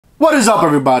What is up,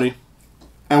 everybody,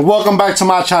 and welcome back to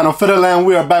my channel, Fiddleland.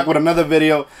 We are back with another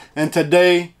video, and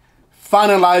today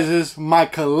finalizes my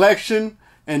collection.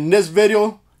 In this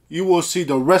video you will see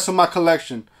the rest of my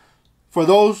collection. For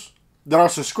those that are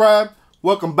subscribed,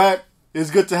 welcome back.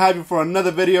 It's good to have you for another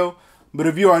video. But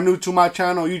if you are new to my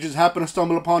channel, you just happen to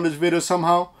stumble upon this video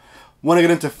somehow, want to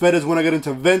get into fitteds, want to get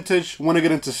into vintage, want to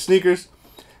get into sneakers,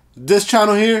 this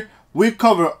channel here, we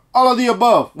cover all of the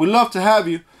above. We love to have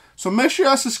you. So make sure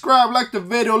you subscribe, like the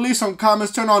video, leave some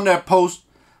comments, turn on that post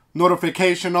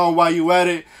notification on while you at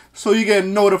it, so you get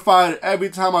notified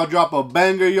every time I drop a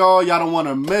banger, y'all. Y'all don't want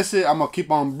to miss it. I'm going to keep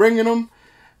on bringing them.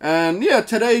 And yeah,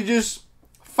 today just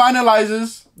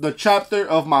finalizes the chapter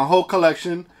of my whole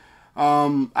collection.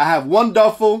 I have one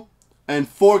duffel and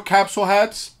 4 capsule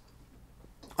hats.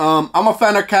 I'm a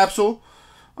fan of capsule.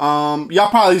 Y'all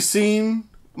probably seen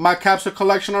my capsule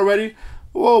collection already.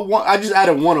 Well, I just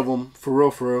added one of them, for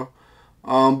real.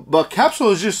 But capsule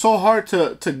is just so hard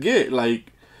to get.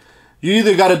 Like, you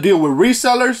either got to deal with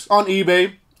resellers on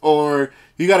eBay, or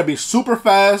you got to be super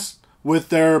fast with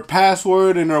their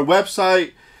password and their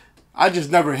website. I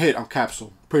just never hit on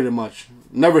capsule, pretty much.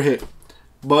 Never hit.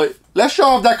 But let's show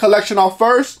off that collection off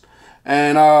first,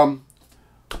 and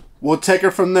we'll take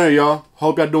it from there, y'all.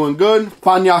 Hope y'all doing good.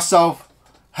 Find yourself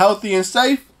healthy and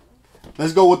safe.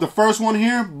 Let's go with the first one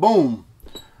here. Boom.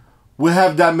 We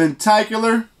have that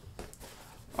Mentacular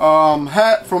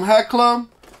hat from Hat Club.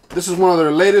 This is one of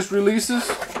their latest releases.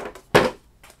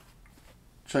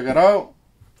 Check it out.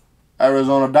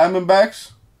 Arizona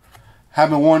Diamondbacks.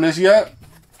 Haven't worn this yet.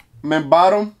 Mint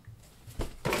bottom.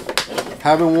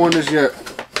 Haven't worn this yet.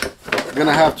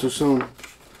 Gonna have to soon.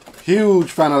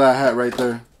 Huge fan of that hat right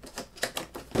there.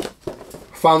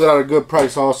 Found it at a good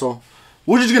price also.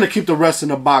 We're just gonna keep the rest in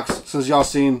the box since y'all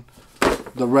seen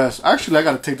the rest. Actually, I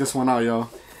gotta take this one out, y'all.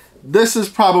 This is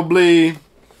probably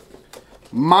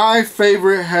my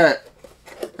favorite hat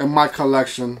in my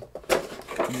collection.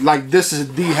 Like, this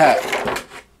is the hat.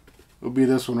 It'll be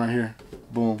this one right here.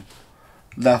 Boom.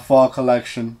 That fall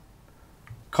collection.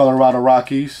 Colorado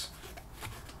Rockies.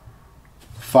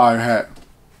 Fire hat.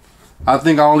 I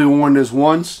think I only worn this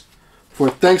once for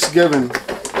Thanksgiving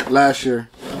last year.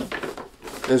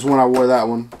 Is when I wore that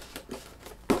one.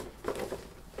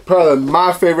 Probably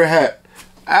my favorite hat.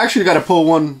 I actually got to pull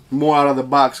one more out of the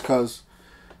box because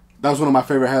that was one of my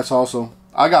favorite hats also.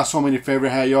 I got so many favorite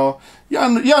hats, y'all.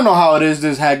 Y'all know how it is,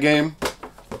 this hat game.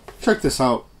 Check this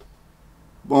out.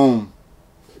 Boom.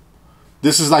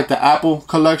 This is like the Apple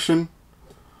collection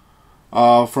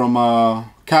from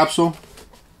Capsule.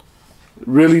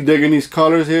 Really digging these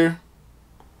colors here.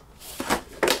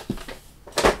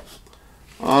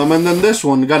 And then this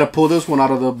one, you got to pull this one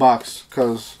out of the box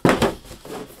because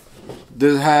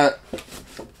this hat,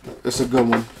 it's a good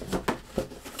one.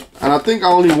 And I think I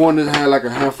only worn this hat like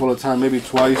a handful of times, maybe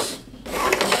twice.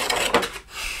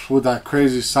 With that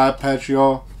crazy side patch,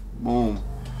 y'all. Boom.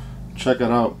 Check it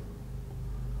out.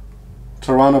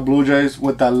 Toronto Blue Jays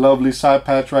with that lovely side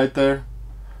patch right there.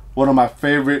 One of my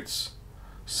favorites.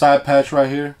 Side patch right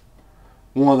here.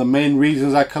 One of the main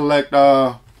reasons I collect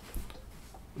the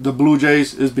Blue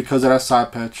Jays is because of that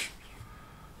side patch.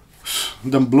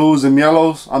 Them blues and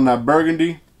yellows on that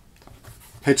burgundy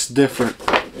hits different.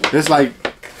 It's like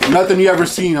nothing you ever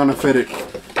seen on a fitted.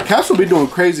 Capsule be doing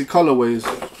crazy colorways.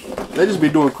 They just be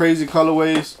doing crazy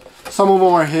colorways. Some of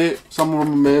them are hit, some of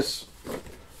them are miss.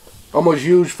 I'm a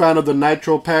huge fan of the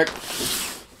Nitro pack.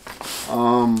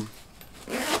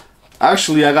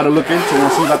 Actually, I gotta look into it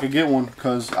and see if I can get one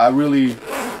because I really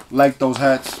like those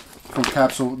hats from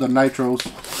Capsule, the Nitros.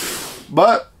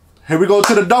 But here we go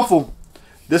to the duffel.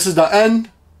 This is the end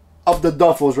of the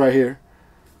duffels right here.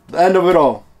 The end of it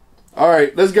all.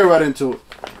 Alright, let's get right into it.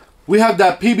 We have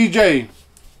that PBJ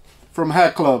from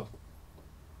Hat Club.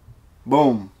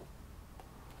 Boom.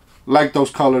 Like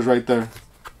those colors right there.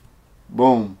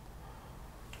 Boom.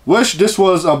 Wish this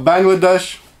was a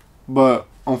Bangladesh, but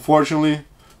unfortunately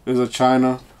it's a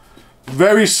China.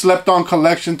 Very slept on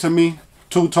collection to me.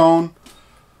 Two-tone.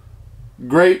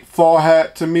 Great fall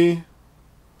hat to me.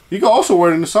 You can also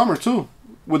wear it in the summer too,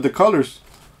 with the colors.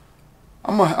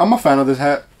 I'm a fan of this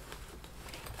hat.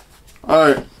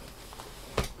 Alright.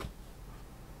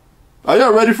 Are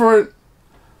y'all ready for it?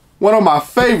 One of my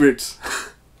favorites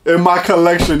in my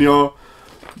collection, y'all.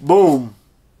 Boom.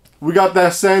 We got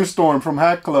that Sandstorm from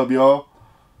Hat Club, y'all.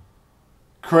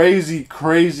 Crazy,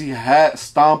 crazy hat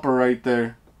stomper right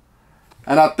there.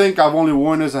 And I think I've only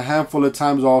worn this a handful of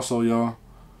times also, y'all.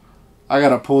 I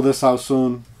gotta pull this out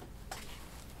soon.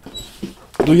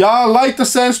 Do y'all like the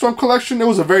Sandstorm collection? It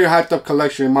was a very hyped up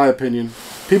collection in my opinion.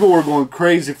 People were going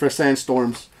crazy for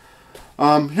Sandstorms.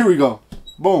 Here we go.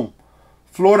 Boom.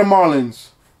 Florida Marlins.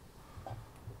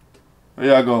 There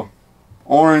y'all go.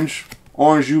 Orange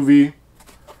UV.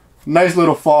 Nice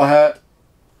little fall hat.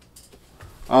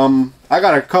 I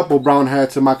got a couple brown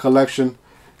hats in my collection.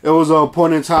 It was a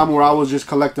point in time where I was just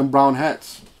collecting brown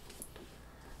hats.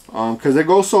 Cause they're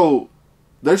so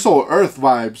earth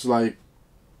vibes, like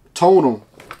tonal.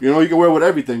 You know, you can wear with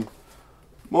everything.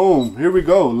 Boom, here we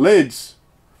go. Lids.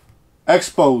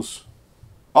 Expos.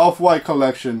 Off-white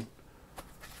collection.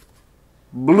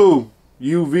 Blue.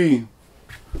 UV.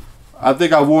 I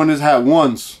think I've worn this hat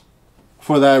once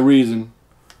for that reason.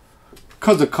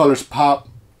 Cause the colors pop.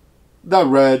 That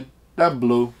red, that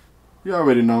blue. You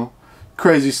already know.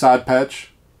 Crazy side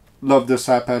patch. Love this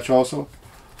side patch also.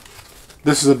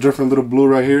 This is a different little blue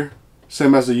right here.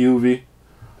 Same as the UV.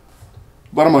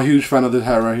 But I'm a huge fan of this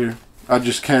hat right here. I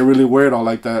just can't really wear it all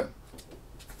like that.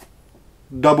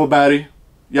 Double baddie.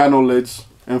 Y'all know Lids.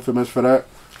 Infamous for that.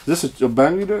 Is this a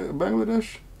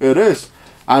Bangladesh? It is.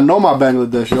 I know my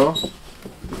Bangladesh, y'all.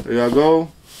 There y'all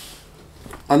go.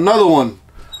 Another one.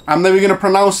 I'm never going to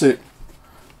pronounce it.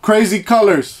 Crazy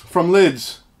Colors from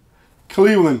Lids.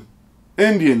 Cleveland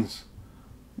Indians.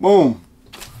 Boom.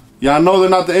 Y'all know they're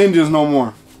not the Indians no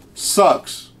more.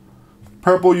 Sucks.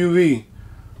 Purple UV.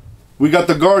 We got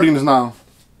the Guardians now.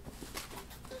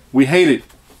 We hate it.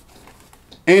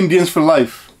 Indians for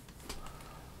life.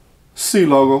 C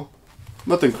logo.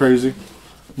 Nothing crazy.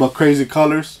 But Crazy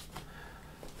Colors.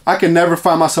 I can never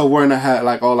find myself wearing a hat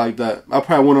like all like that. I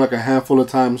probably worn it like a handful of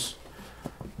times.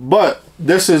 But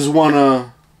this is one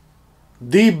of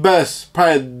the best,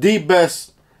 probably the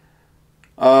best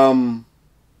from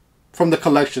the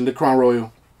collection, the Crown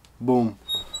Royal. Boom.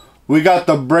 We got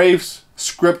the Braves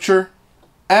scripture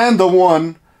and the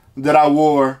one that I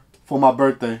wore for my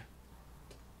birthday.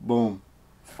 Boom.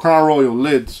 Crown Royal,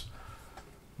 Lids.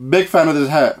 Big fan of this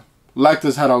hat. Like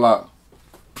this hat a lot.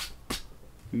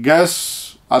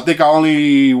 Guess, I think I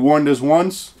only worn this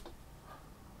once.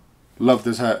 Love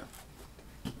this hat.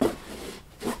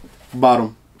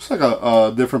 Bottom. It's like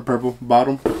a different purple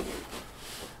bottom.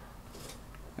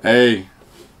 Hey.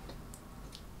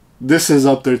 This is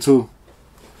up there too.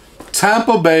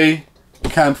 Tampa Bay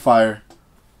Campfire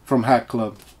from Hat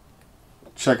Club.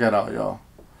 Check it out, y'all.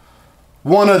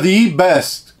 One of the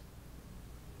best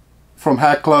from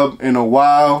Hat Club in a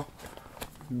while.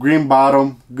 Green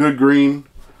bottom, good green.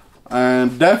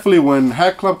 And definitely when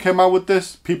Hat Club came out with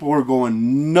this, people were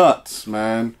going nuts,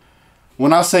 man.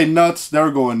 When I say nuts, they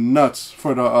were going nuts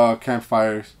for the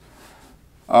campfires.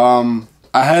 I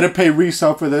had to pay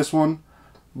resale for this one,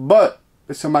 but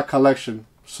it's in my collection,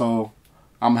 so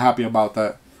I'm happy about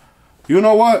that. You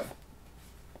know what?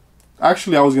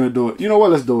 Actually, I was going to do it. You know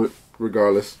what? Let's do it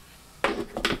regardless.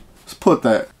 Let's put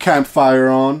that campfire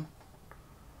on.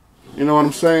 You know what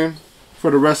I'm saying? For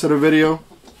the rest of the video.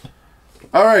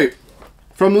 Alright.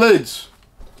 From Lids.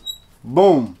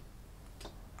 Boom.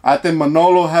 I think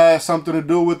Manolo has something to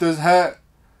do with this hat.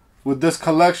 With this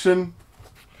collection.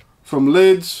 From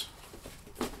Lids.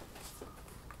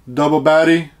 Double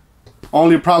baddie.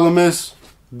 Only problem is,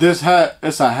 this hat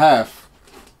is a half.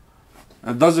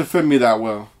 It doesn't fit me that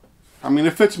well. I mean,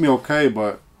 it fits me okay,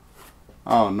 but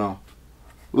I don't know.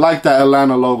 Like that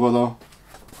Atlanta logo though.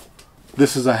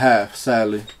 This is a half,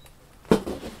 sadly.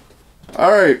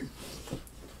 Alright.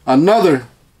 Another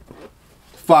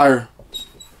fire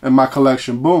in my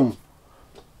collection. Boom.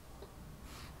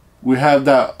 We have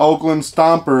that Oakland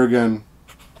Stomper again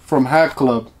from Hat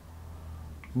Club.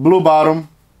 Blue bottom.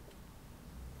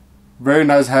 Very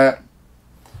nice hat.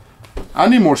 I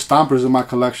need more Stompers in my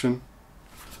collection.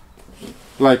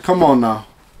 Like, come on now.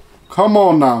 Come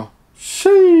on now.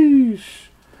 Sheesh.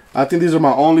 I think these are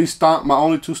my only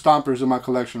two Stompers in my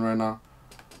collection right now.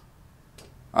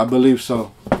 I believe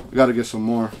so. I gotta get some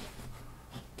more.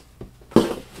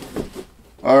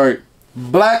 Alright.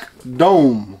 Black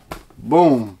Dome.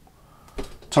 Boom.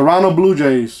 Toronto Blue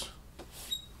Jays.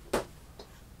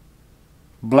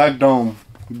 Black Dome.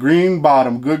 Green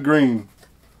bottom. Good green.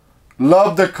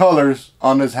 Love the colors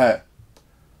on this hat.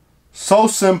 So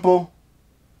simple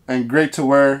and great to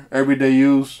wear. Everyday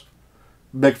use.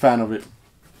 Big fan of it.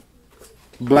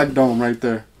 Black Dome right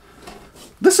there.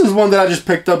 This is one that I just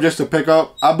picked up just to pick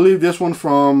up. I believe this one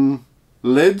from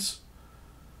Lids.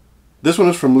 This one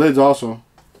is from Lids also.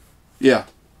 Yeah.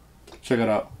 Check it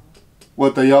out.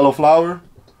 With the yellow flower.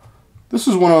 This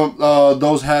is one of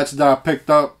those hats that I picked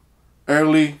up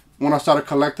early when I started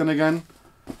collecting again.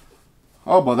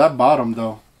 Oh, but that bottom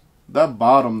though. That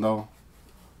bottom though.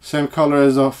 Same color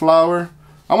as a flower.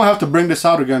 I'm going to have to bring this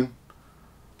out again.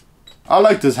 I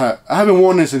like this hat. I haven't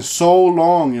worn this in so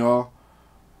long, y'all.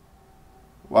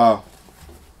 Wow.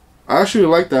 I actually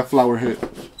like that flower hit.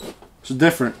 It's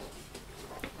different.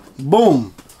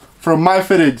 Boom. From My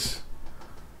Fitteds.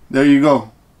 There you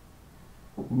go.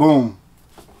 Boom.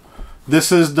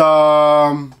 This is the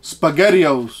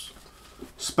SpaghettiOs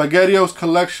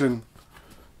collection.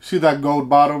 See that gold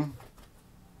bottom?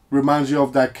 Reminds you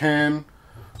of that can.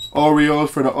 Oreos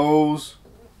for the O's.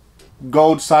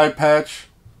 Gold side patch.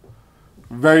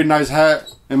 Very nice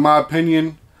hat, in my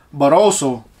opinion. But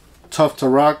also, tough to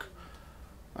rock.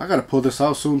 I gotta pull this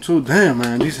out soon too. Damn,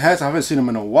 man. These hats, I haven't seen them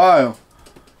in a while.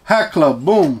 Hat Club,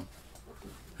 boom.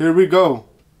 Here we go.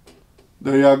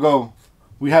 There y'all go.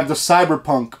 We have the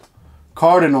Cyberpunk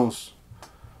Cardinals.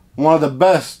 One of the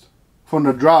best from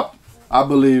the drop, I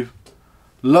believe.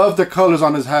 Love the colors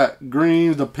on this hat.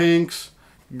 Greens, the pinks.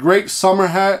 Great summer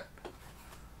hat.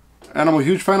 And I'm a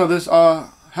huge fan of this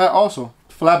hat also.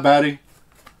 Flat baddie.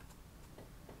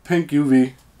 Pink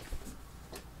UV.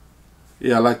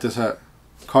 Yeah, I like this hat.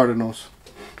 Cardinals.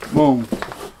 Boom.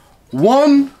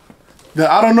 One that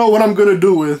I don't know what I'm going to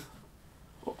do with.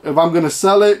 If I'm going to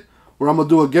sell it or I'm going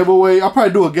to do a giveaway. I'll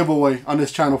probably do a giveaway on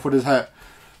this channel for this hat.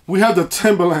 We have the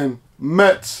Timberland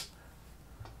Mets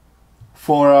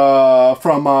for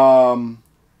from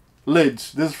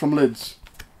Lids. This is from Lids.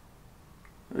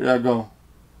 There y'all go.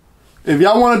 If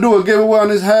y'all want to do a giveaway on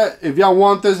this hat, if y'all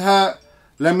want this hat,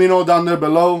 let me know down there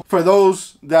below. For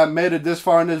those that made it this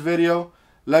far in this video,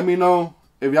 let me know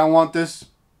if y'all want this.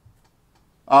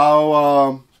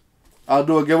 I'll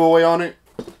do a giveaway on it.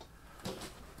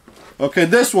 Okay,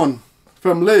 this one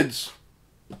from Lids,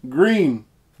 green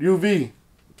UV.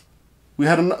 We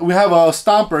have a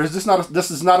stomper.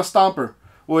 This is not a stomper.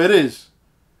 Well, it is.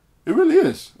 It really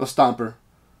is a stomper.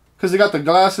 Cause they got the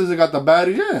glasses, they got the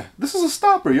baddie. Yeah, this is a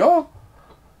stomper, y'all.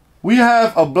 We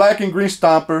have a black and green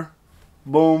stomper.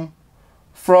 Boom.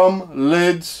 From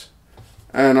Lids.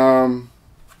 And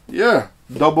yeah,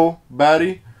 double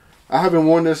baddie. I haven't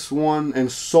worn this one in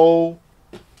so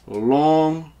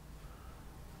long.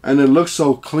 And it looks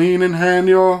so clean in hand,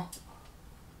 y'all.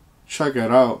 Check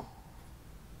it out.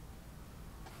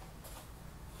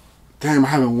 Damn, I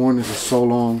haven't worn this in so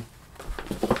long.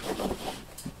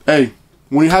 Hey,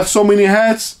 when you have so many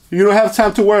hats, you don't have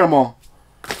time to wear them all.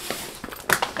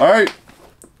 Alright.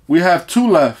 We have 2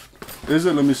 left. Is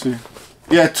it? Let me see.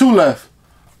 Yeah, 2 left.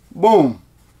 Boom.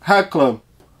 Hat Club.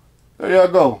 There y'all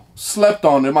go. Slept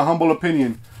on, in my humble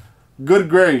opinion. Good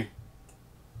gray.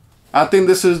 I think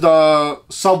this is the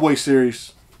Subway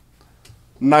series.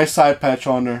 Nice side patch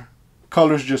on there.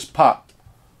 Colors just pop.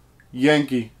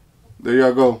 Yankee. There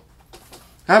y'all go.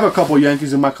 I have a couple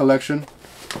Yankees in my collection.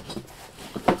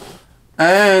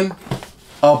 And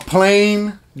a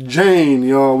plain Jane,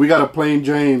 yo. We got a plain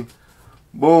Jane.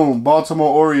 Boom.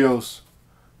 Baltimore Orioles.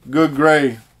 Good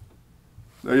gray.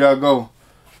 There y'all go.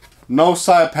 No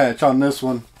side patch on this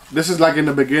one. This is like in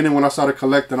the beginning when I started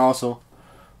collecting also.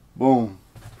 Boom.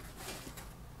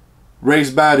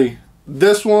 Race baddie.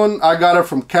 This one, I got it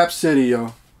from Cap City,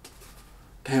 yo.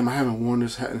 Damn, I haven't worn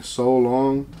this hat in so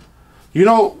long. You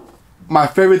know, my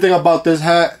favorite thing about this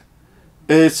hat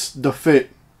is the fit.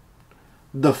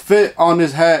 The fit on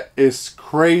this hat is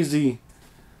crazy.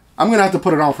 I'm going to have to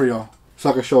put it on for y'all so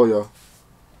I can show y'all.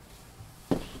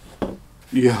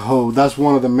 Yo, that's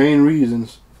one of the main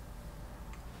reasons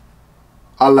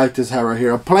I like this hat right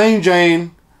here. A plain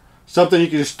Jane. Something you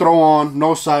can just throw on.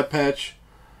 No side patch.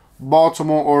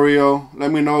 Baltimore Oreo.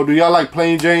 Let me know. Do y'all like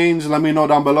plain Janes? Let me know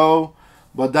down below.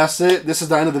 But that's it. This is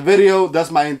the end of the video.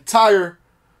 That's my entire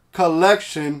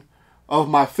collection of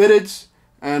my fitteds.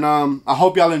 And I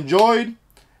hope y'all enjoyed.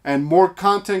 And more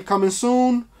content coming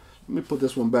soon. Let me put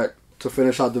this one back to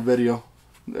finish out the video.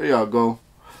 There y'all go.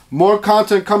 More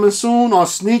content coming soon on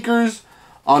sneakers,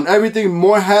 on everything.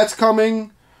 More hats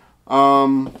coming.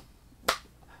 I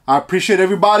appreciate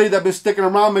everybody that been sticking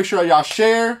around. Make sure y'all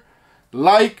share,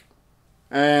 like,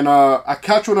 and I'll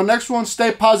catch you on the next one.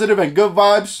 Stay positive and good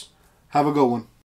vibes. Have a good one.